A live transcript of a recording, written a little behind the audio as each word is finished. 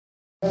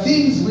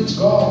things which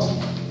God,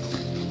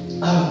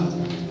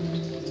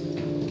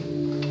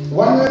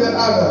 one way or the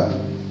other,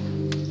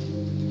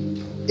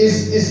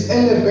 is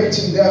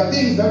elevating. There are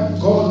things that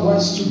God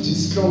wants to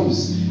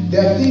disclose.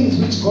 There are things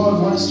which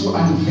God wants to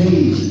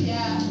unveil.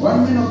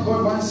 One man of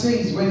God once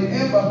says,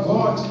 whenever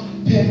God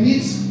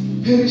permits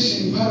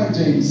perishing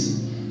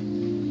paradigms,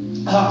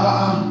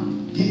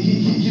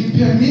 he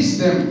permits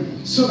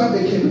them so that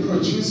they can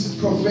produce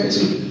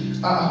prophetic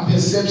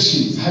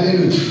perceptions.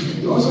 Hallelujah.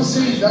 He also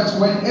says that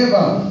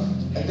whenever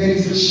there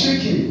is a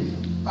shaking,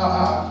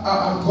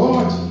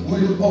 God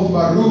will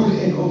overrule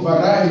and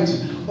override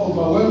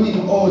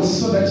overwhelming odds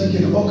so that he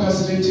can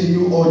orchestrate a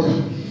new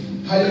order.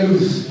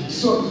 Hallelujah.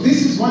 So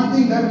this is one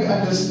thing that we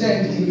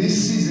understand in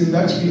this season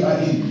that we are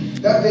in.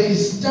 That there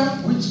is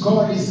stuff which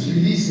God is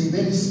releasing.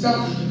 There is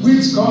stuff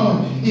which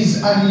God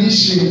is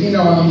unleashing in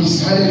our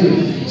midst.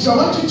 Hallelujah. So I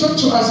want to talk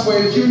to us for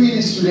a few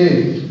minutes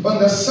today on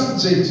the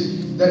subject,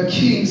 the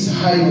King's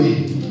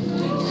Highway.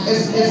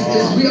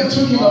 As we are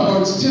talking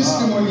about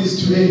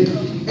testimonies today,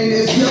 and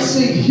as we are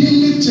saying,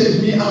 He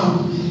lifted me up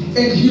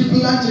and He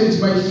planted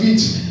my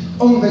feet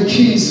on the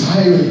King's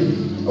Highway.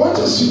 I want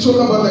us to talk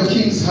about the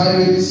King's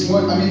Highway this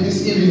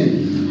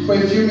evening for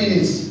a few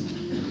minutes.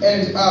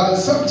 And the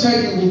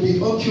subtitle will be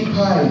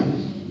Occupy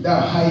the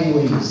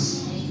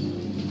Highways.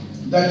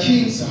 The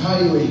King's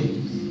Highway.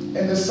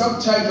 And the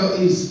subtitle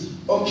is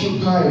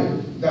Occupy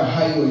the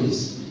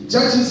Highways.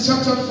 Judges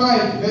chapter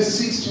 5, verse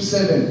 6 to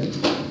 7.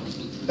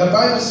 The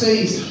Bible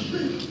says,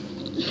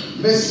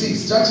 verse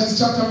 6, Judges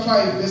chapter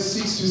 5, verse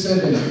 6 to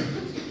 7.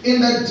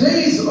 In the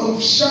days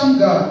of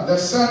Shamgar, the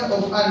son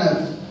of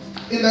Anath,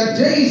 in the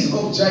days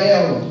of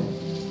Jael,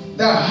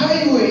 the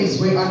highways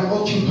were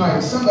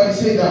unoccupied. Somebody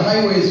say the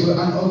highways were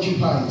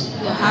unoccupied.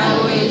 The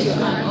highways were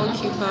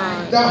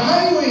unoccupied. The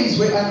highways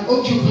were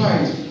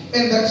unoccupied,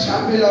 and the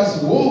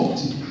travelers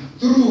walked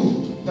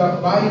through the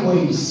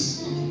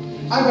byways.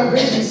 Other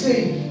versions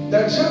say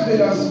the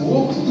travelers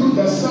walked through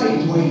the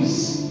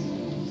sideways.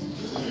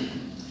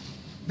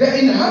 The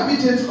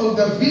inhabitants of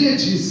the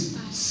villages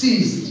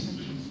ceased.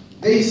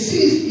 They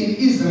ceased in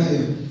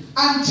Israel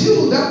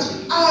until that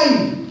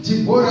I,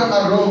 Deborah,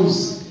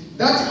 arose.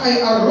 That I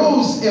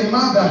arose a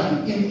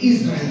mother in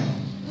Israel.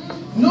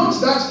 Note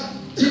that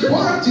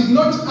Deborah did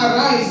not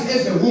arise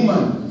as a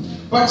woman,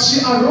 but she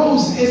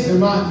arose as a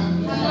mother.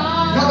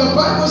 Now the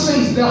Bible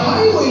says the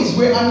highways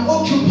were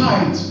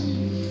unoccupied.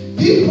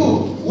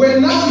 People were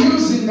now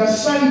using the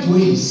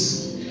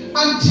sideways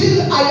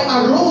until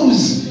I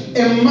arose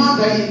a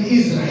mother in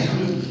Israel.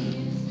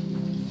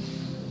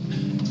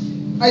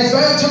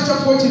 Isaiah chapter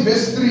 40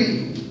 verse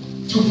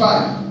 3 to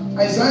 5.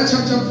 Isaiah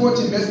chapter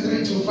 40 verse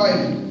 3 to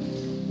 5.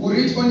 We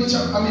read only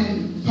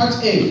part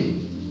A.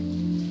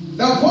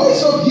 The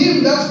voice of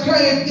him that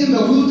crieth in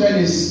the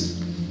wilderness,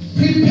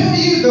 prepare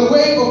ye the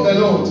way of the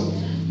Lord.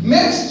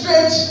 Make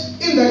straight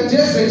in the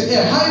desert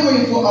a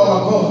highway for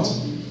our God.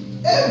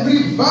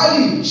 Every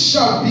valley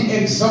shall be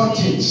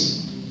exalted,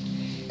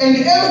 and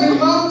every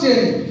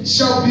mountain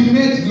shall be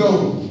made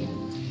low,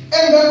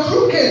 and the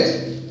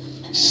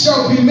crooked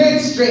shall be made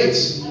straight,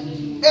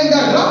 and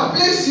the rough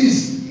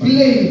places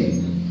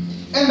plain,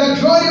 and the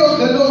glory of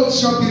the Lord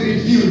shall be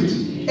revealed,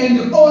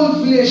 and all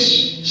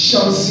flesh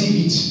shall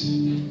see it.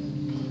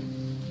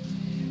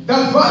 The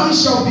valley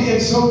shall be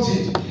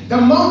exalted, the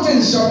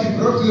mountains shall be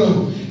brought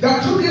low, the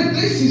crooked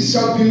places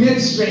shall be made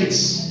straight,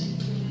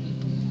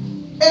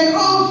 and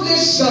all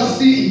flesh shall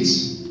see it.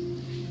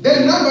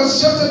 Then Numbers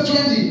chapter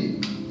 20,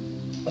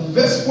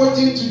 verse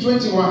 14 to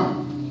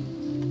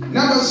 21.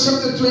 Numbers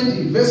chapter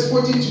 20, verse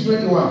 14 to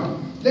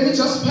 21. Let me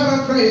just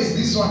paraphrase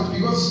this one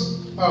because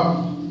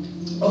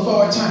of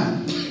our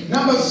time.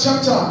 Numbers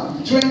chapter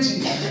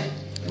 20,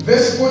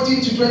 verse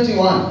 14 to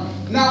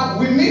 21. Now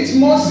we meet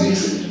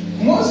Moses.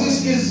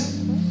 Moses is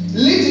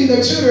leading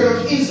the children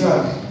of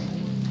Israel.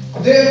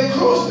 They have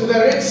crossed the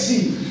Red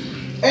Sea.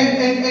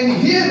 And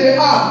here they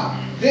are.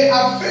 They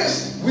are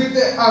faced with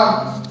the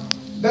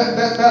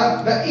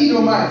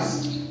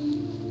Edomites.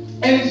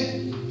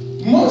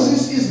 And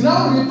Moses is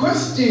now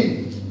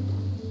requesting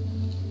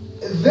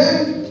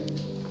them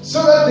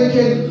so that they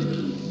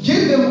can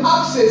give them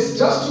access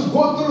just to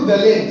go through the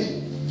land.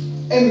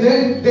 And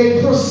then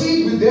they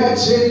proceed with their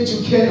journey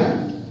to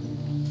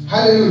Canaan.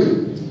 Hallelujah.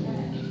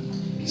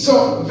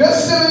 So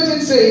verse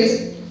 17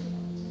 says,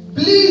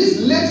 please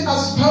let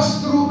us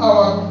pass through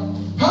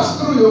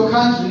your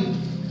country.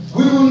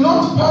 We will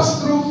not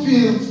pass through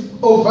fields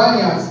or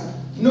vineyards.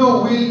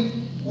 No, we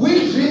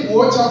drink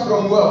water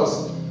from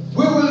wells.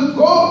 We will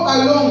go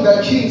along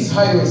the King's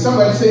Highway.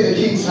 Somebody say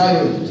the King's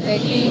Highway. The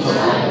King's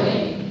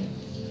Highway.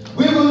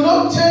 We will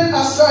not turn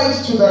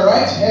aside to the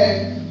right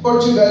hand or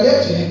to the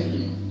left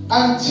hand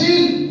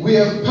until we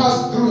have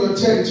passed through your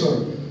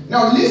territory.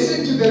 Now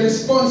listen to the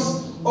response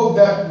of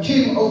the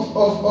king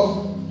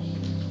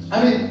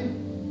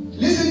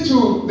listen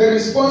to the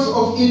response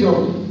of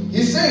Edom.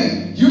 He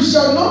said, you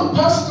shall not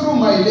pass through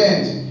my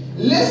land,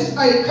 lest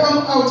I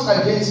come out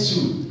against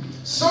you.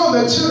 So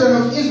the children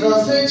of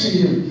Israel said to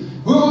him,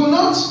 we will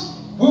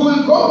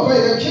go by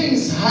the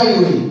King's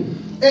Highway.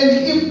 And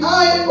if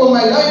I or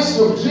my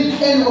livestock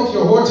drink any of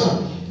your water,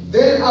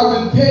 then I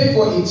will pay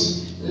for it.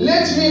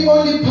 Let me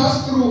only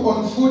pass through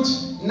on foot,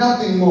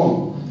 nothing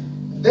more.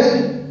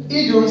 Then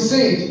Edom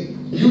said,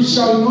 you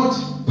shall not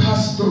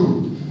pass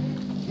through.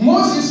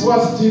 Moses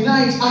was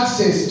denied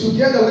access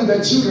together with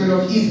the children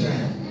of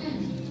Israel.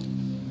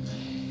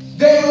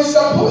 They were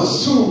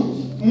supposed to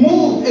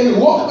move and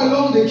walk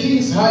along the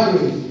king's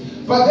highway,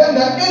 but then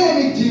the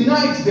enemy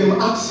denied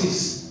them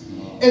access.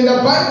 And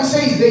the Bible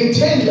says they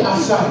turned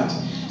aside.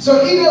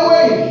 So in a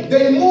way,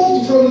 they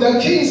moved from the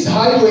king's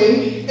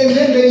highway and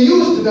then they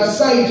used the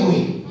side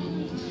way.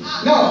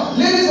 Now,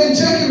 ladies and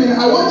gentlemen,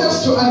 I want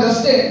us to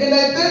understand, and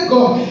I thank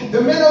God,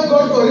 the man of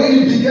God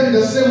already began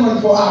the sermon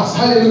for us.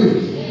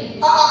 Hallelujah.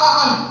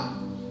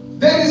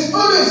 There is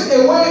always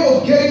a way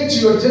of getting to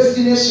your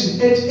destination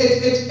at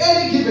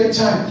any given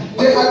time.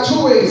 There are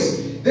two ways.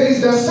 There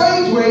is the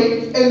side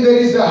way and there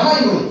is the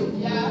highway.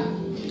 Yeah.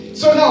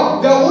 So now,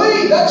 the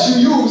way that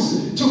you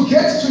use to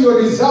get to your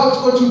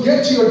result or to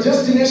get to your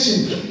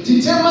destination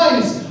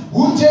determines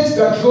who takes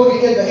the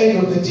glory at the end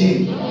of the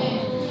day.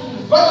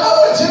 But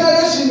our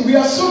generation, we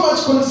are so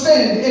much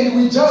concerned and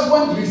we just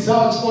want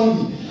results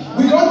only.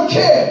 We don't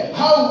care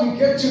how we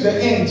get to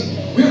the end.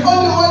 We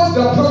only want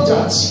the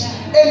product.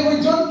 And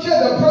we don't care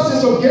the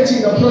process of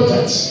getting the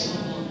product.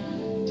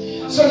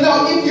 So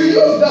now if you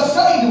use the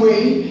side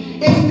way,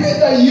 it's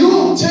either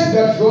you take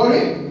the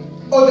glory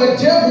or the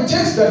devil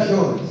takes the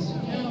glory.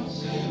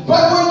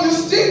 But when you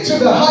stick to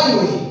the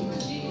highway,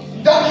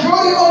 the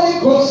glory only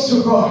goes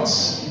to God.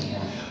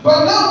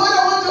 But now what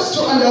I want us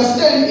to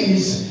understand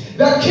is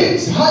the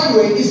king's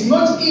highway is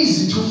not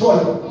easy to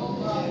follow.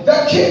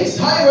 The king's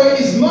highway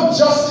is not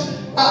just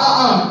like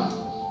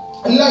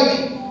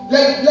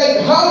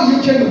how you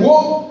can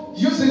walk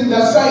using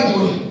the side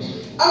way.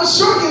 I'm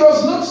sure it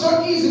was not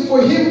so easy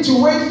for him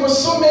to wait for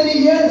so many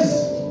years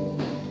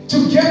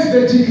to get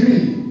the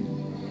degree.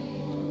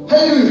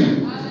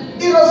 Hallelujah.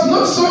 It was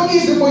not so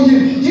easy for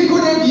him. He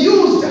could have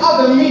used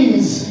other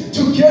means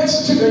to get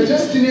to the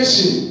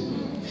destination.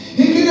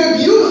 He could have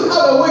used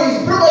other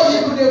ways. Probably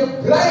he could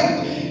have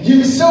bribed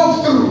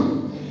himself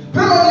through.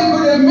 Probably he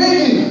could have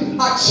maybe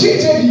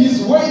cheated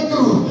his way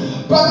through.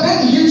 But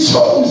then he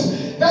chose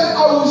that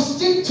I will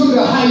stick to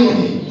the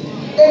highway.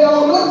 And I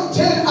will not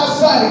turn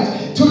aside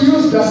to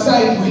use the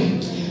side way.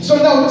 So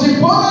now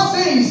Deborah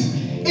says,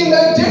 in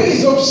the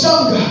days of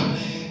Shamgar,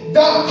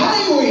 the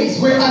highways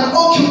were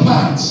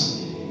unoccupied.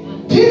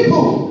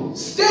 People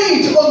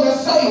stayed on the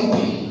side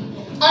way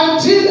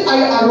until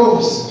I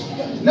arose.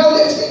 Now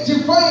let me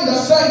define the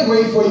side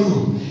way for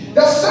you.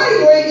 The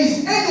side way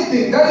is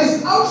anything that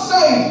is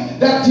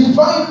outside the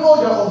divine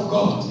order of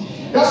God.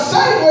 The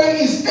side way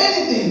is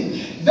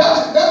anything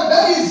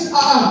that is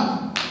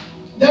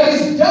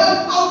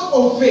done out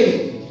of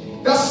faith.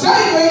 The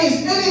side way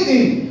is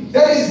anything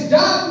that is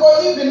done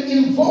or even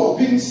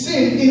involving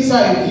sin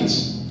inside it.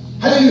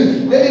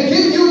 Hallelujah. Let me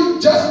give you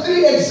just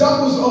 3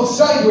 examples of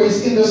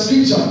sideways in the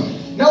scripture.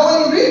 Now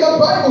when you read the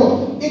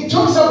Bible, it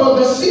talks about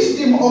the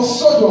system of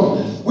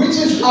Sodom, which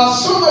is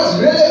so much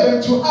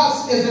relevant to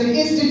us as an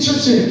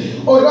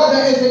institution, or rather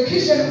as a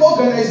Christian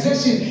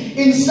organization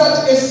in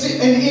such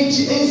an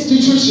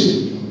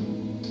institution,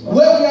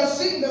 where we are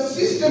seeing the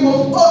system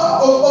of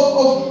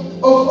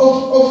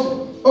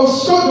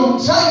Sodom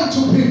trying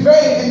to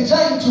prevail and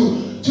trying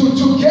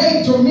to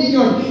gain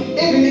dominion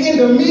even in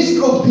the midst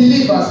of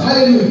believers.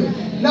 Hallelujah.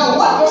 Now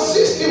what the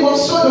system of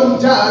Sodom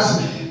does,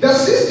 the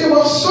system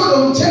of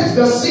Sodom takes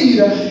the seed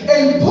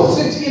and puts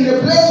it in a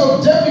place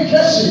of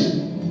defecation.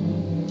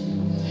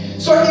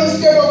 So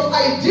instead of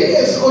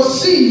ideas or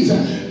seeds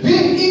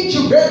being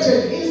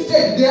incubated,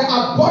 instead they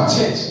are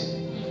aborted.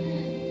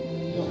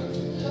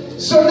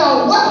 So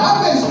now what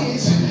happens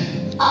is,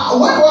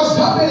 what was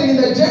happening in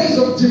the days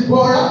of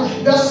Deborah,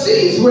 the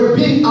seeds were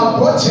being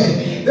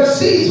aborted. The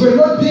seeds were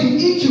not being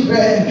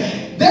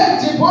incubated. Then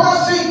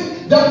Deborah said,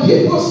 the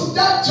people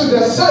stuck to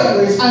the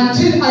sideways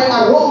until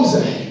I arose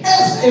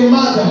as a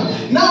mother.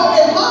 Now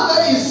a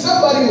mother is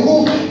somebody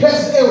who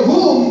has a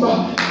womb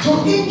to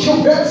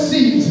incubate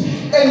seeds,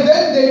 and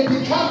then they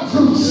become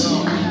fruits.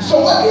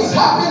 So what is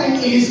happening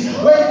is,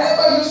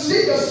 whenever you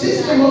see the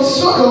system of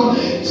Sodom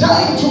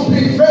trying to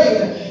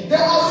prevail, there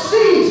are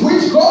seeds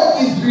which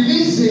God is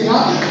releasing,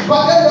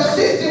 but then the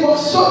system of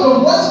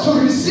Sodom wants to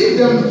receive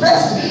them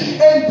first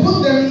and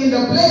put them in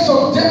the place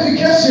of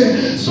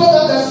defecation so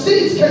that the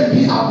seeds can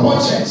be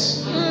aborted.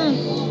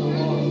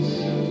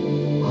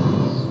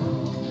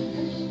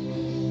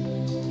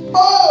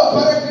 Oh,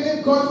 but I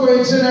believe God for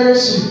a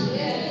generation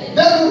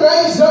that will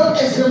rise up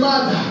as a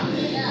mother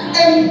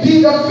and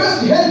be the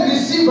first-hand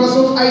receivers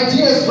of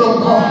ideas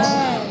from God.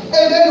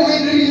 And then we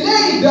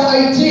relay the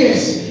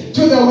ideas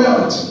to the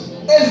world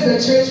as the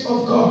church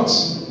of God.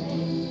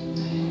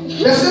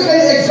 The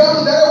second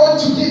example that I want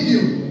to give you,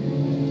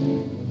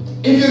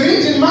 if you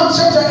read in Mark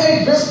chapter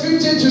 8 verse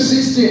 15 to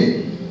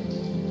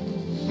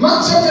 16,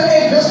 Mark chapter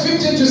 8 verse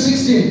 15 to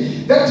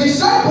 16, the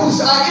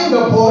disciples are in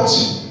the boat.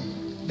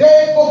 They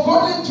had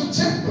forgotten to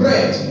take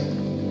bread.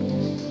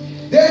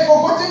 They had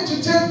forgotten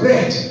to take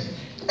bread.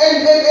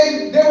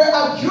 And they were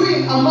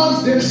arguing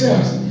amongst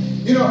themselves.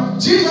 You know,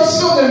 Jesus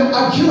saw them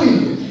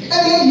arguing.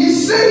 And then he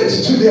said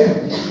to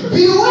them,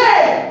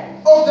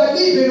 beware of the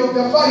leaven of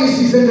the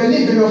Pharisees and the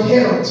leaven of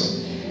Herod.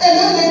 And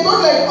then they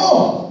thought like,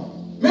 oh,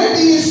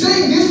 maybe he's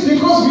saying this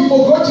because we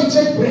forgot to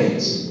take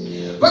bread.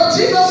 But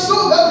Jesus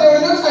saw that they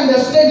were not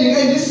understanding,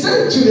 and he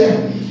said to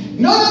them,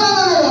 no,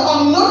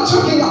 I'm not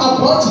talking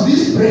about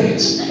this bread.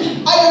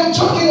 I am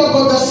talking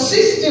about the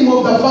system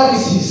of the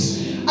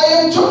Pharisees. I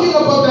am talking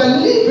about the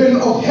leaven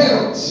of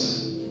Herod.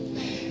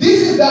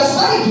 This is the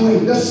side way,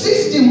 the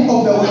system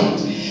of the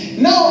world.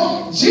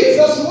 Now,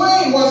 Jesus'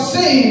 way was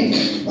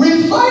saying,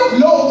 with 5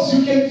 loaves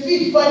you can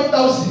feed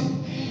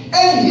 5,000.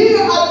 And here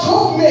are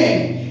 12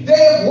 men. They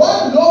have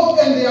 1 loaf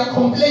and they are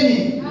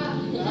complaining.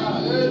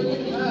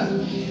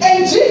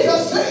 And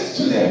Jesus says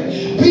to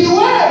them,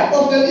 beware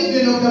of the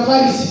leaven of the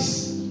Pharisees.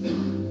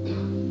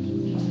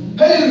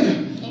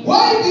 Hallelujah.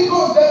 Why?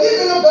 Because the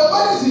leaven of the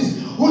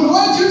Pharisees would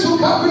want you to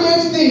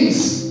calculate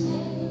things.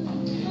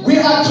 We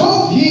are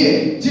told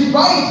here,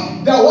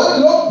 divide the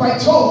 1 loaf by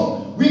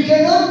 12. We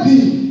cannot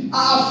be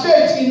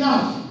fed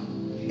enough.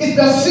 It's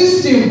the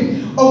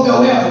system of the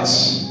world.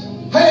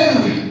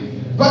 Hallelujah.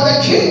 But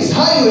the King's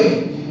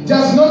Highway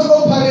does not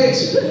operate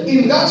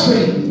in that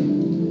way.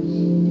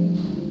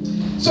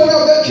 So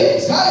now the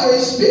King's Highway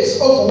speaks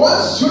of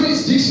one's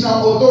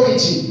jurisdictional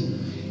authority.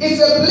 It's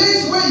a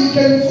place where you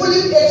can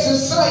fully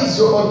exercise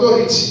your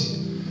authority.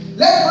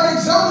 Like for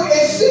example,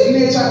 a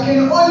signature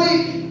can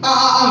only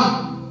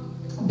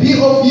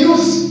be of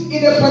use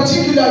in a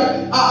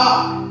particular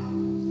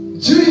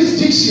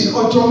jurisdiction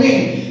or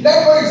domain.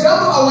 Like for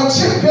example, our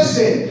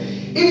chairperson,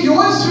 if he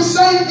wants to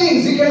sign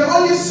things, he can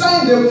only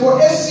sign them for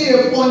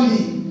SCF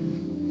only.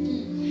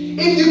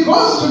 If he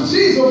goes to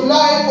Trees of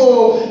Life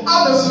or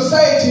other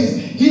societies,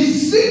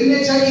 his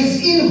signature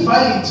is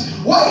invalid.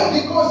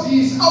 Why? Because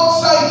he is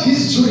outside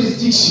his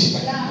jurisdiction.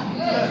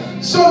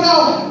 So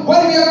now,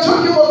 when we are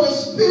talking about the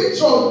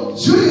spiritual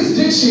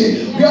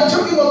jurisdiction, we are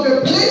talking of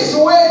a place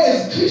where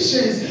as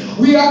Christians,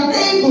 we are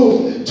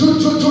able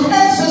to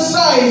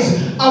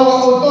exercise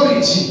our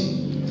authority.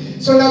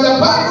 So now the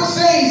Bible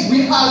says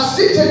we are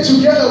seated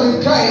together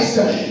with Christ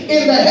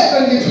in the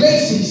heavenly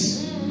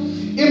places,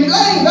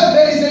 implying that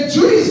there is a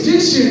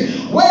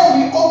jurisdiction where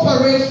we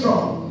operate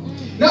from.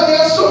 Now there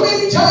are so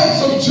many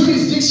types of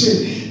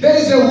jurisdiction. There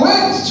is a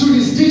word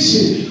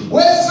jurisdiction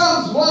where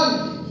Psalms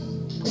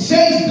 1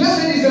 says,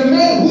 blessed is a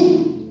man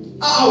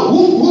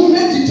who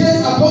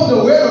meditates upon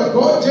the word of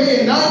God day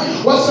and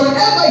night.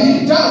 Whatsoever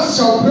he does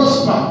shall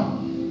prosper.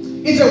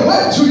 It's a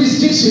word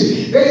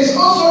jurisdiction. There is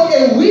also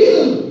a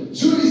will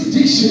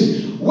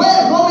jurisdiction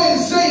where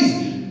Romans says,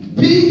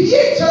 be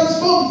ye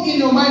transformed in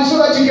your mind so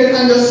that you can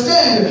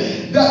understand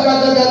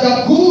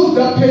the good,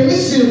 the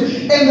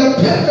permissive, and the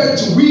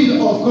perfect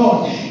will of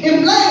God.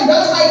 Implying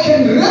that I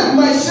can wrap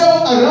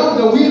myself around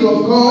the will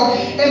of God,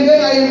 and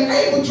then I am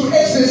able to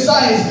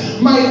exercise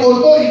my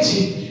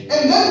authority.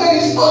 And then there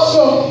is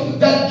also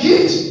the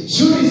gift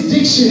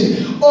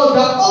jurisdiction or the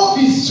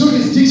office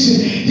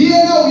jurisdiction.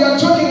 Here now we are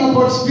talking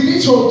about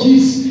spiritual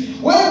gifts,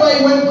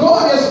 whereby when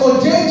God has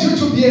ordained you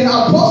to be an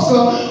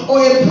apostle or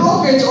a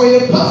prophet or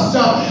a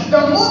pastor,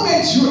 the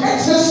moment you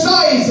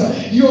exercise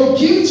your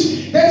gift,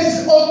 there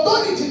is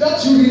authority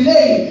that you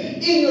relay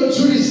in your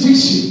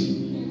jurisdiction.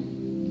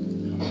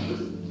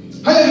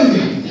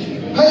 Hallelujah.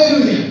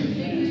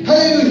 Hallelujah.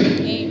 Hallelujah.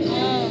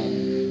 Amen.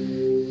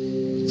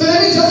 So let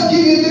me just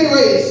give you 3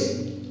 ways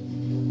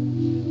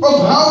of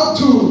how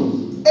to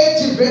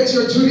activate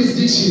your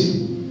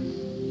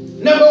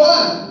jurisdiction. Number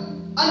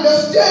 1,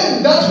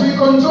 understand that we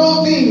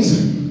control things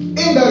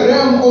in the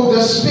realm of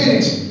the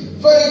spirit.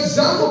 For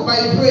example, by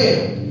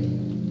prayer.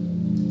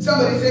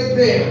 Somebody say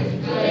prayer.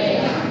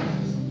 Prayer.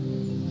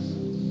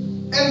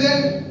 And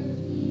then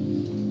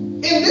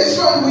in this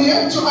one we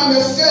have to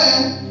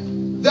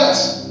understand that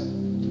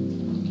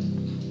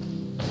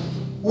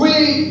we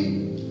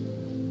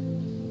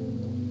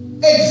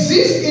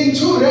exist in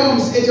 2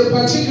 realms at a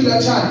particular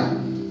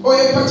time or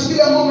a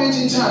particular moment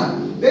in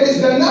time. There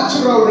is the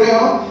natural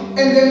realm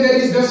and then there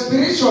is the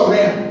spiritual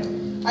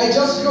realm. I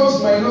just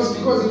closed my nose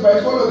because if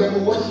I follow them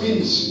we won't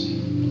finish.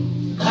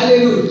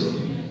 Hallelujah.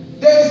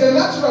 There is the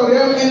natural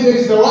realm and there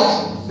is the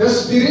what? The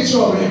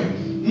spiritual realm.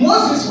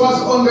 Moses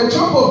was on the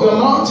top of the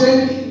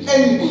mountain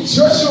and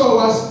Joshua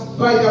was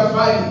by the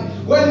valley.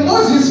 When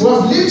Moses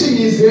was lifting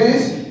his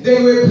hands,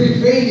 they were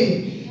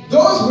prevailing.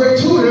 Those were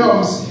 2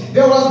 realms.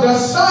 There was the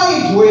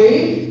side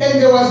way and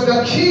there was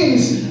the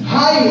King's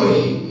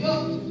Highway.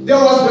 There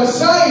was the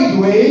side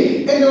way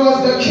and there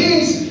was the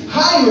King's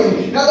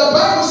Highway. Now the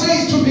Bible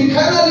says to be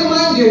carnally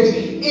minded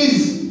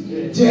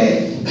is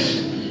death.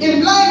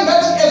 Implying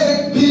that as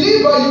a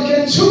believer you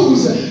can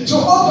choose to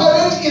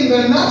operate in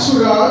the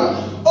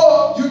natural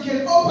or you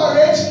can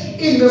operate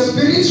in the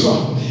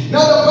spiritual.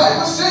 Now the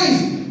Bible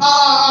says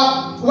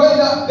when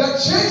the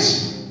church,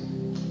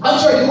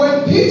 actually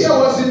when Peter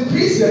was in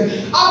prison,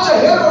 after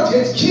Herod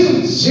had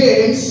killed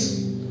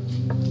James,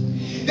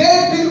 they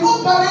had been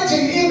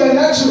operating in the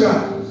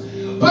natural.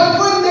 But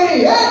when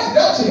they heard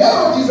that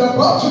Herod is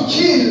about to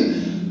kill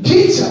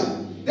Peter,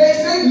 they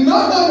said,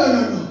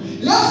 no.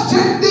 Let's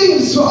take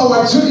things to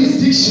our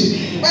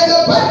jurisdiction. And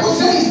the Bible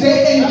says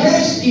they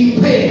engaged in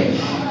prayer.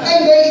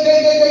 And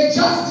they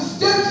just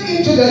stepped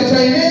into the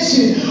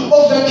dimension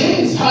of the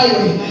king's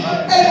highway.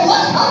 And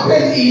what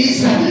happened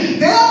is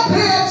their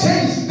prayer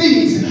changed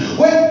things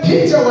when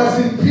Peter was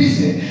in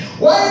prison.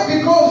 Why?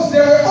 Because they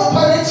were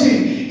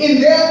operating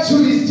in their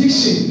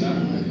jurisdiction.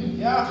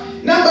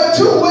 Number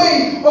 2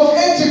 way of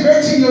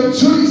integrating your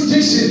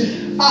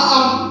jurisdiction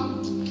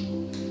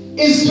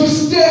is to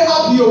stir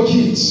up your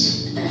gifts.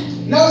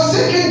 Now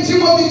 2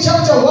 Timothy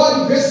chapter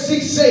 1 verse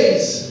 6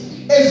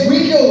 says, as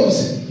we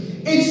close,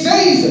 it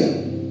says,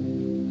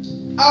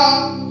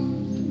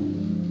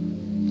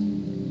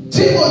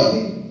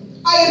 Timothy,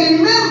 I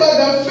remember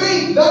the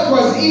faith that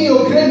was in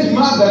your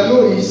grandmother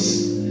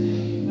Lois,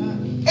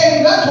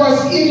 and that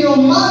was in your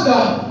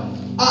mother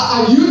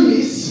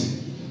Eunice,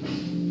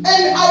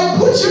 and I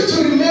put you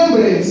to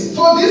remembrance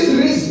for this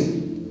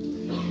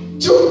reason,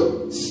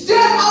 to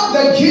stir up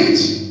the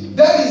gift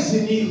that is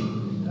in you.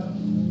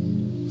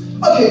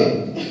 Okay,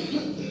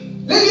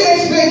 let me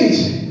explain it.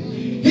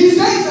 He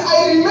says, I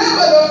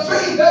remember the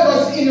faith that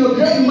was in your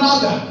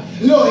grandmother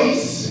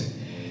Lois,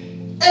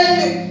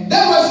 and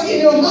that was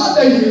in your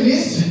mother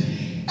Eunice,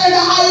 and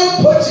I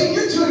am putting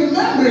you to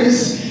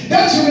remembrance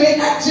that you may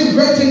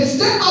activate and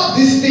stir up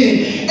this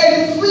thing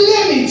and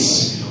flame it.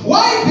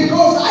 Why?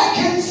 Because I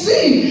can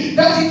see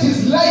that it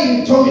is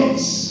lying dormant.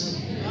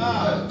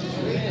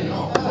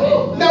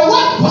 Now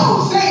what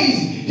Paul says,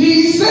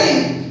 he is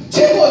saying,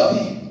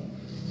 Timothy,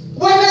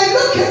 when I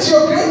look at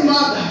your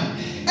grandmother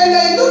and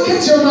I look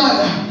at your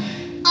mother,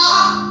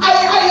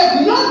 I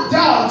have no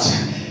doubt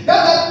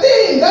that the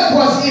thing that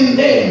was in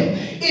them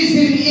is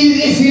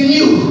in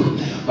you.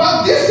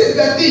 But this is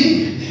the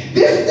thing.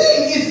 This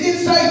thing is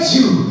inside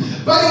you,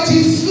 but it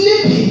is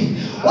sleeping.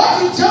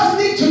 What you just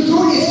need to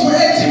do is to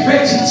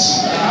activate it.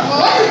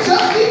 What you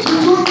just need to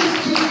do is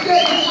to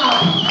stir it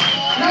up.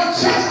 Now,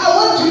 church, I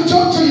want to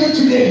talk to you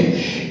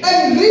today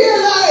and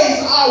realize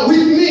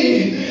with me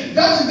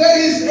that there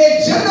is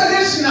a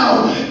generational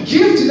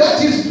gift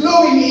that is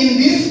flowing in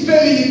this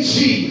family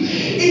tree.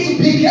 It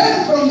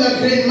began from the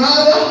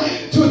grandmother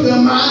to the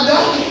mother,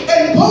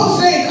 and Paul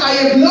said, I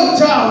have no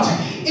doubt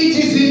it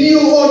is in you,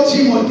 O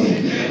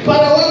Timothy,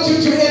 but I want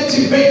you to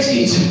activate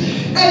it.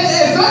 And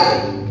as I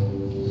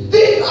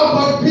think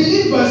about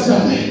believers,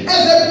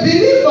 as a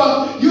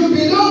believer, you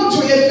belong to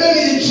a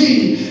family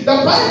tree. The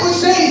Bible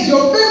says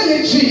your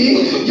family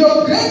tree,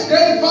 your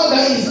great-grandfather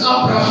is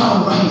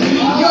Abraham.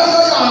 Your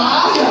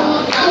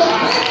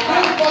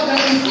great-grandfather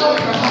is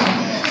Abraham.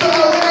 So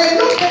now when I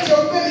look at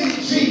your family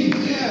tree,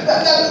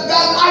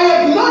 that I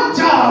have no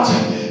doubt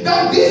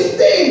that this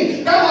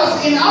thing that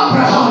was in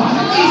Abraham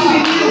is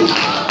in you.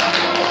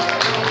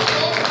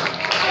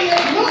 I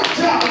have no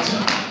doubt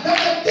that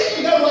the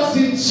thing that was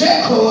in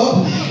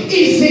Jacob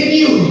is in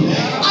you.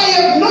 I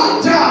have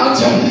no doubt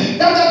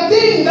that the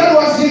thing that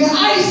was in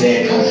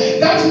Isaac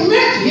that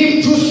made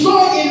him to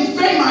sow in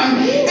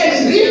famine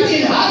and reap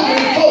in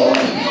hundredfold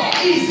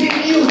is in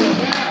you.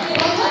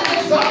 But what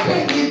has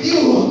happened with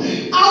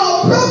you?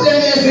 Our problem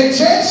as a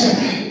church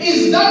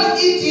is that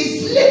it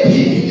is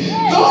sleeping.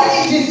 Though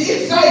it is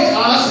inside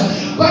us,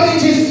 but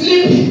it is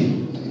sleeping.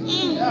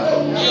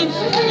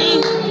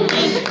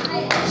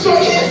 So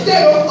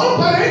instead of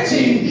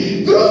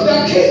operating through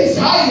the king's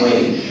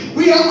highway,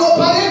 we are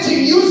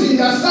operating using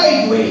the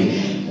side way.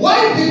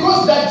 Why?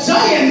 Because the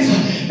giants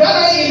that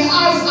are in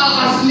us are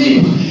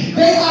asleep.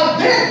 They are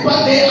dead,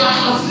 but they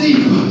are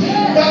asleep.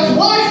 That's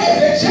why as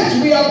a church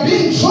we are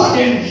being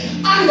trodden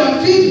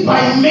under feet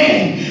by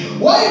men.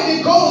 Why?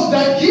 Because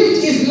the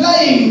gift is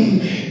lying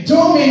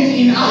dormant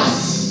in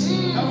us.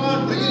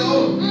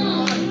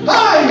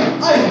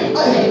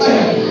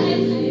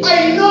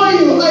 I know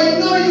you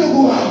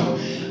well.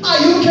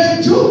 You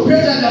can do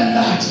better than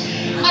that.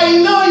 I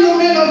know you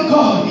men of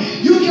God.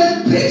 You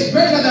can preach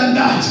better than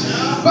that.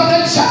 But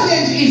the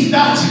challenge is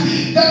that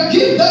the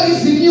gift that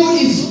is in you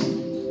is.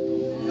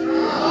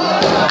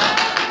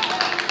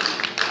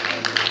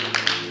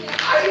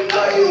 I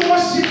know you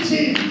worship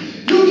team.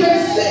 You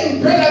can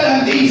sing better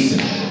than this.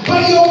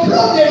 But your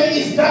problem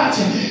is that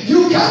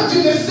you come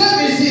to the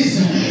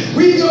services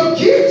with your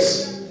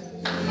gifts.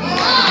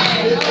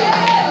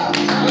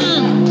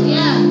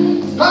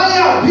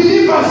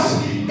 Believers,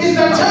 it's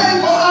the time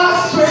for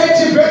us to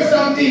activate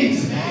some things.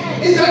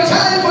 It's the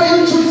time for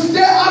you to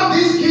stir up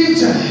this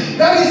gift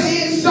that is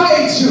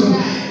inside you.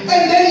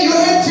 And then you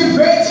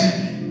activate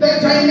the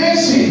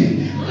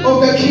dimension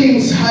of the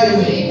king's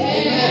highway.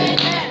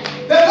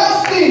 The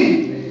last thing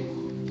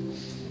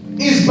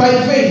is by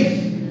faith.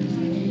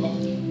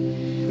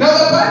 Now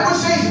the Bible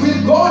says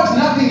with God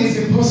nothing is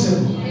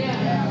impossible.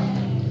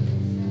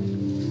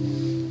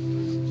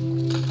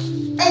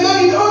 And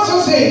then it also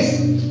says,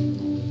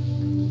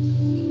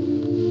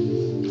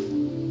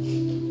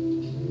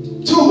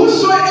 to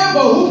whosoever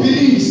who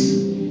believes,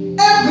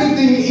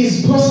 everything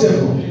is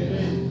possible.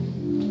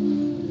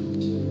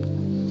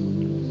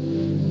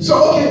 So,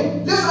 okay,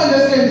 let's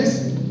understand this.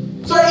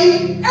 So, if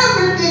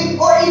everything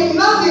or if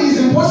nothing is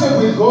impossible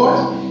with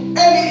God,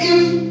 And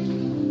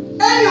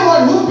if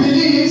anyone who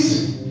believes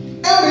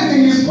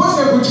everything is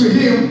possible to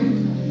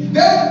him,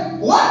 then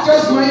what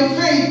does my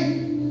faith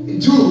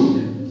do?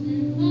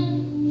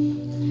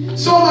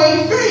 So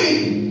my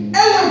faith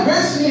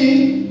elevates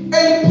me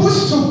and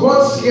puts to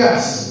God's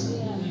ears.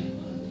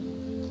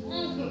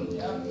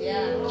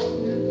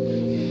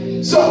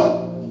 So,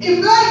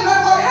 implying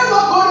that whatever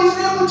God is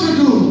able to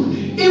do,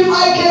 if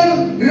I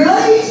can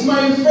raise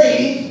my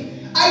faith,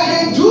 I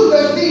can do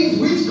the things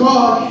which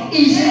God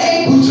is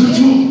able to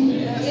do.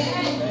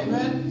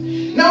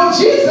 Now,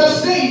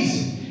 Jesus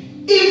says,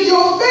 if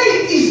your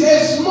faith is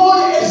as small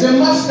as a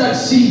mustard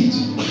seed,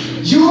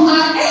 you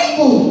are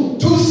able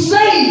to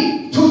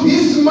say to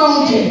this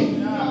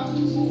mountain,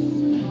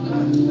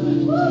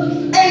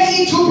 and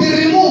it will be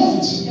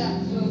removed.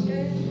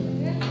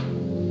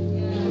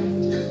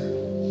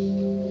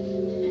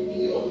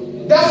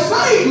 The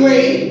side way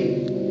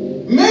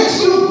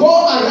makes you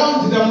go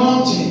around the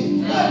mountain.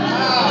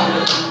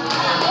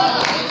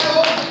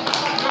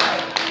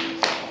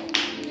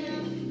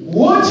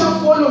 Water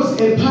follows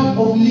a path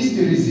of least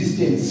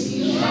resistance.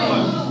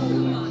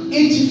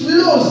 It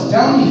flows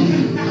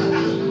downhill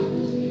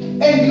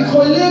and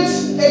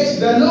collects at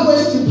the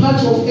lowest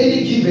part of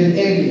any given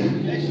area.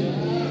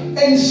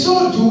 And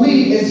so do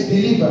we as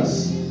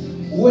believers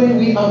when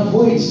we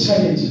avoid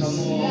challenges.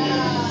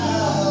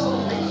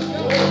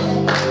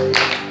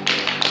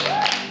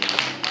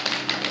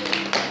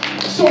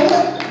 So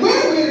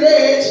when we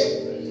read,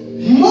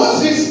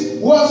 Moses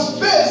was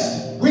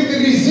faced with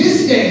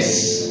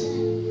resistance.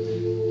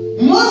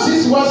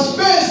 Moses was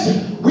faced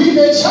with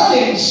a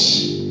challenge.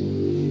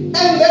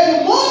 And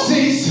then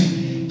Moses,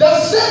 the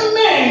same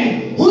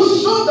man who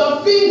saw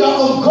the finger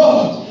of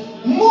God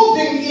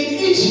moving in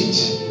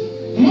Egypt.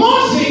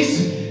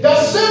 Moses, the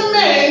same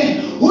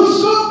man who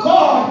saw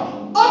God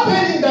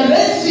opening the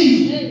Red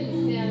Sea.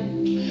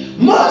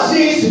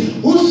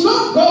 Moses, who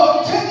saw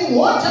God turning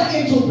water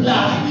into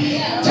blood,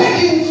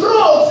 taking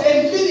frogs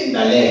and feeding the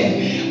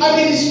land. I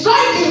mean,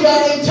 striking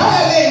the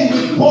entire land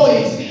with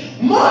boils.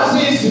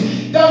 Moses,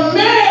 the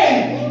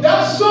man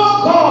that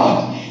saw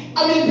God,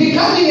 I mean,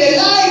 becoming a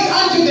light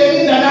unto them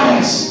in the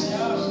night.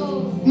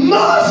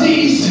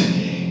 Moses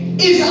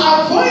is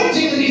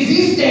avoiding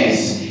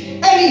resistance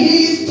and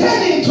he is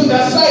turning to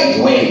the side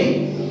way.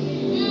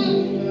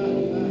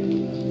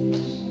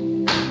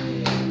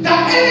 The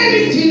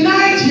enemy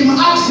denied him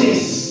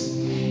access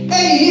and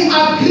he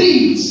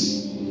agreed.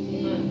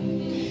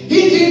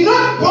 He did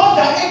not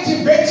bother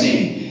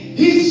activating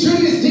his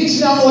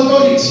jurisdictional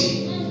authority.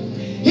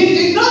 He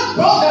did not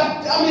bother,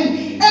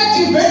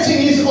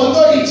 activating his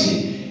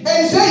authority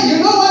and say, you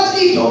know what,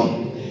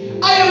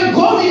 Edom? I am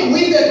going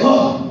with a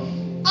God.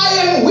 I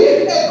am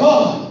with a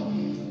God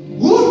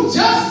who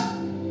just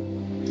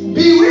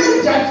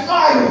bewildered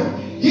Pharaoh.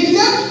 He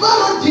let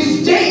Pharaoh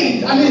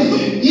disdained.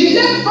 He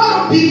let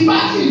Pharaoh be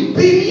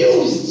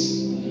bemused.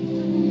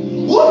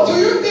 Who do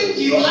you think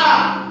you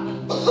are?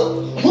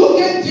 Who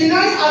can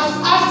deny us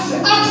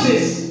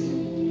access?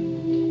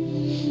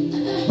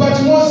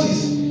 But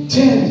Moses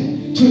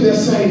turned to the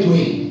side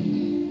way.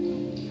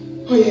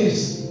 Oh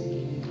yes.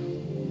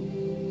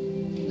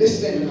 Let's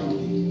stand now.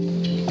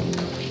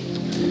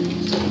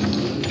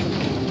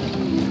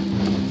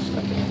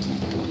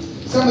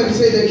 Somebody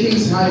say the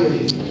King's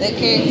Highway. The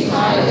King's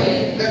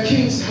Highway. The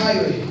King's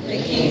Highway. The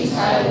King's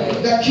Highway.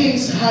 The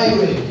King's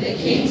Highway. The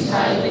King's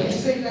Highway.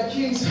 Say the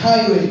King's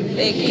Highway.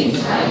 The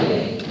King's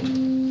Highway.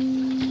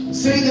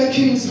 Say the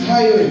King's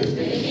Highway.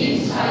 The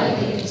King's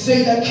Highway.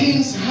 Say the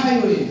King's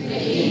Highway. The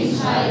King's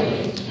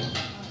Highway.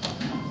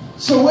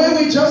 So where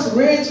we just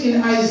read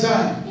in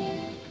Isaiah,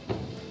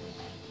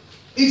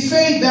 it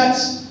said that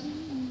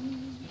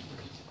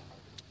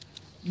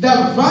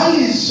the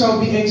valleys shall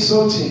be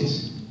exalted,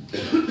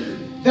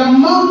 the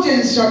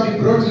mountains shall be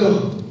brought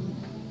low,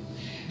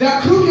 the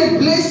crooked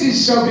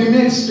places shall be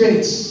made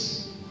straight.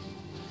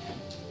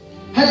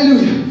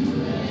 Hallelujah.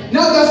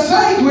 Now the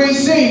sideway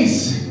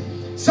says,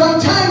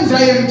 sometimes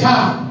I am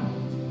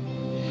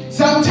down,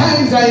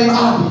 sometimes I am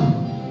up.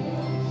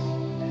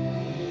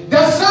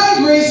 The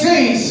sideway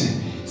says,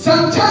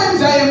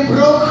 sometimes I am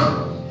broke,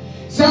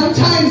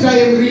 sometimes I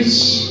am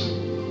rich.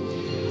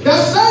 The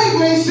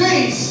sideway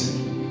says,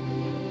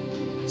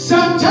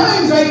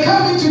 sometimes I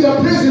come into the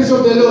presence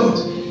of the Lord,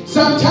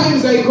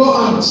 sometimes I go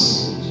out.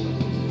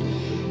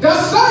 The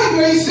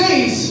sideway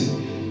says,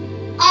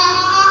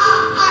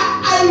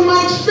 I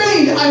might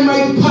faint, I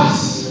might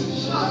pass.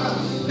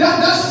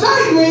 The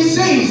sideway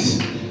says,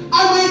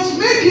 I might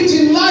make it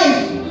in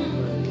life,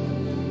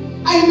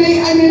 I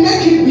may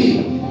make it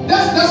be.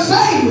 That's the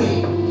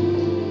sideway.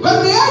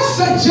 But may I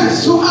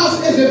suggest to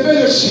us as a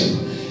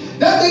fellowship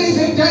that there is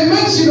a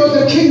dimension of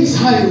the King's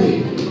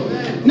Highway.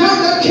 Now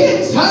the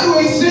King's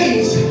Highway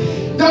says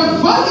the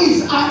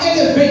valleys are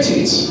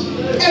elevated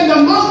and the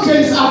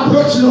mountains are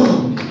brought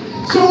low.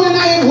 So when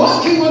I am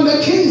walking on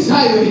the King's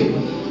Highway,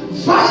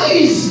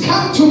 valleys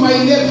come to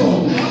my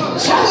level,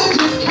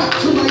 challenges come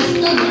to my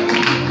stomach.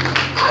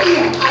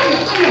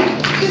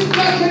 It's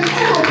like an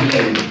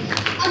aeroplane.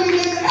 An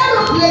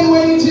aeroplane,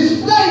 when it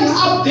is flying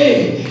up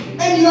there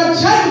and you are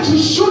trying to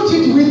shoot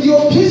it with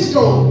your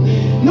pistol,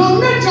 no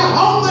matter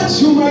how much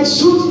you might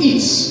shoot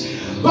it,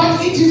 but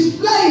it is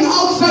flying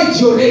outside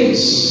your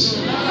range.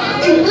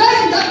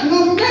 Implying that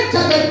no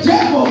matter the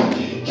devil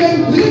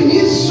can bring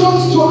his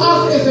shots to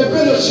us as a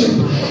fellowship,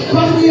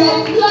 but we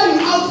are flying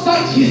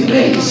outside his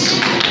range.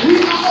 We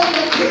are on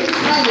the King's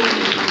highway.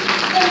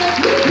 And as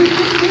we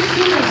begin this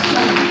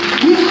semester,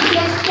 we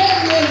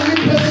understand and we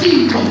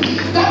perceive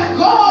that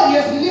God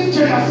has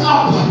lifted us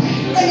up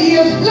and he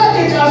has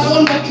planted us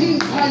on the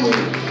King's highway.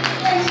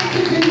 And it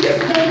is in this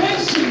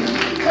dimension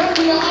that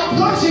we are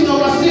approaching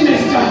our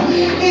semester.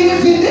 It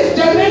is in this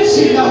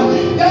dimension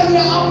that we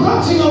are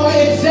approaching our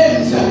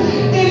exams.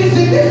 It is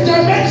in this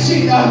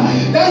dimension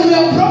that we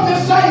are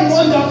prophesying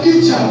on the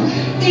future.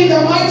 In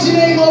the mighty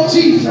name of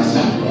Jesus.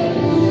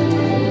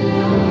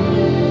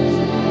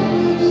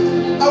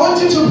 I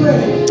want you to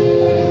pray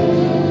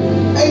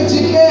and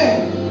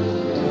declare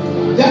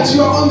that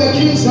you are on the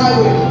King's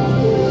highway.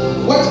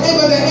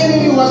 Whatever the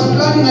enemy was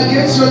planning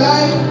against your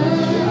life,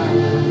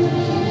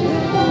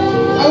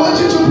 I want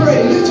you to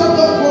pray. Lift up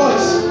that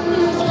voice.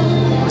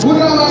 Some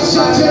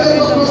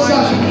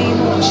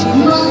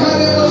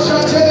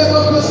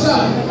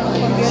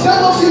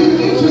of you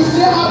need to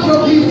stir up your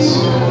feet.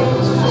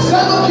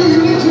 Some of you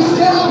need to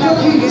stir up your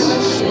feet.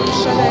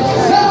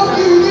 Some of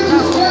you need to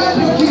stir up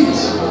your feet.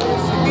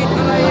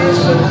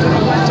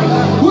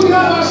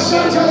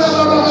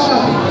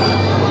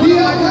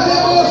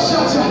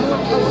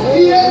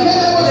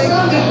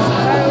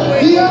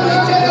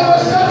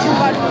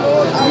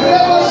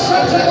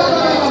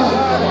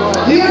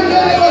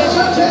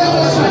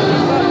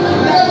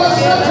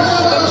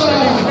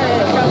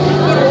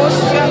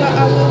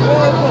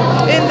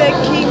 In the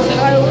King's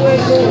highway,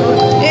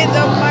 Lord, in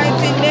the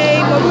mighty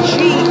name of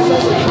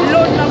Jesus,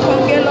 Lord,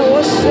 Nakongela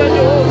was said,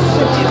 oh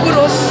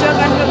God,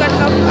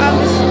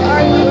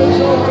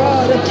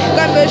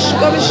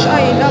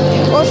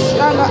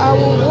 I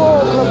will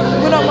walk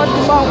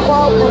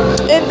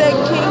in the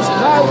King's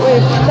highway,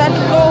 that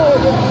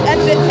Lord, at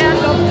the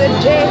end of the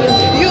day,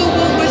 you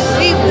will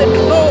receive the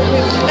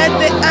glory. At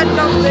the end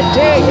of the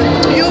day,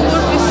 you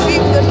will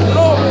receive the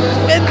glory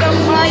in the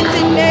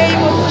mighty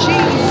name of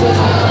Jesus.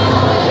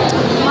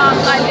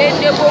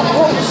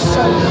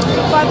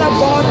 Father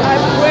God, I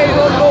pray,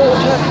 oh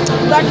Lord,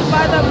 that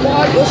Father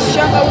God,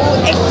 Oshanga will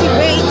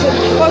activate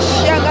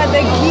Oshanga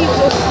the gifts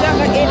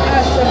Oshanga in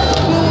us.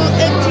 We will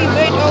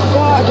activate, oh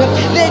God,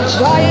 the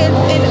giant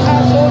in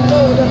us, oh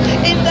Lord,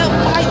 in the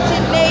mighty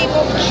name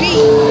of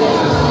Jesus.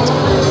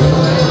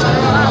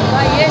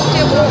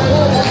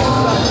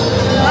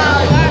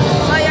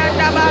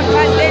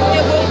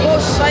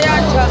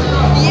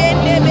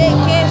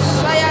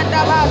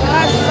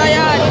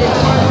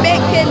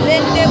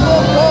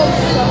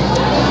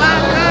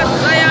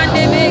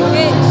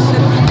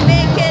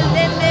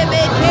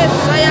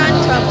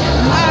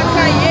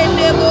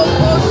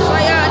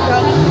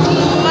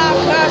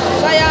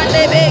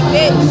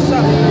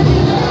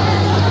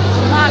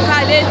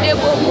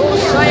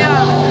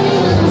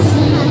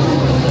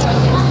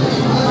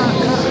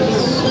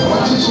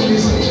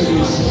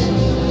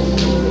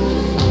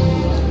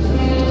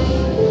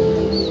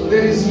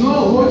 There is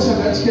no water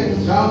that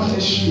can drown a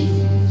sheep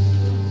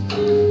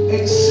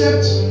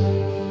except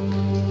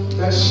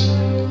that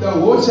the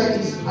water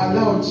is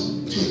allowed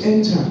to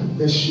enter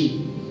the sheep.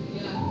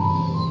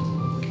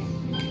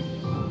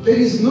 There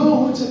is no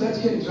water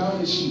that can drown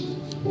a sheep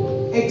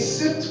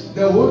except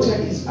the water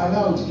is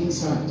allowed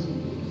inside.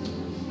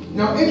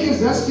 Now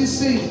Ecclesiastes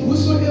says,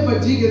 whosoever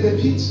diggeth the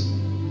pit,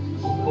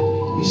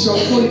 he shall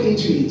fall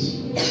into it.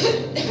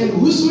 And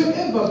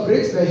whosoever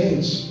breaks the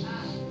hedge,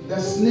 the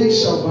snake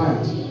shall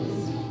bite.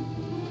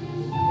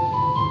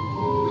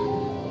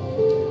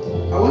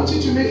 I want you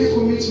to make a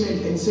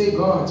commitment and say,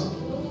 God,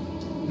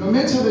 no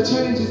matter the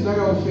challenges that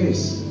I will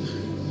face,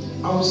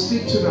 I will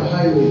stick to the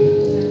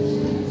highway.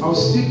 I will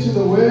stick to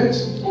the word.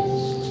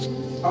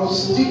 I will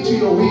stick to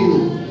your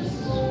will.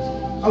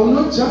 I will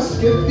not just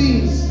get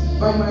things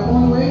by my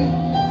own way,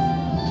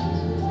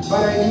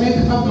 but I make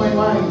up my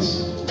mind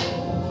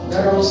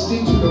that I will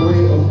stick to the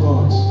way of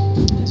God.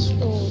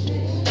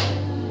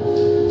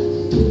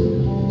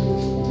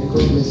 May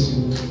God bless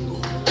you.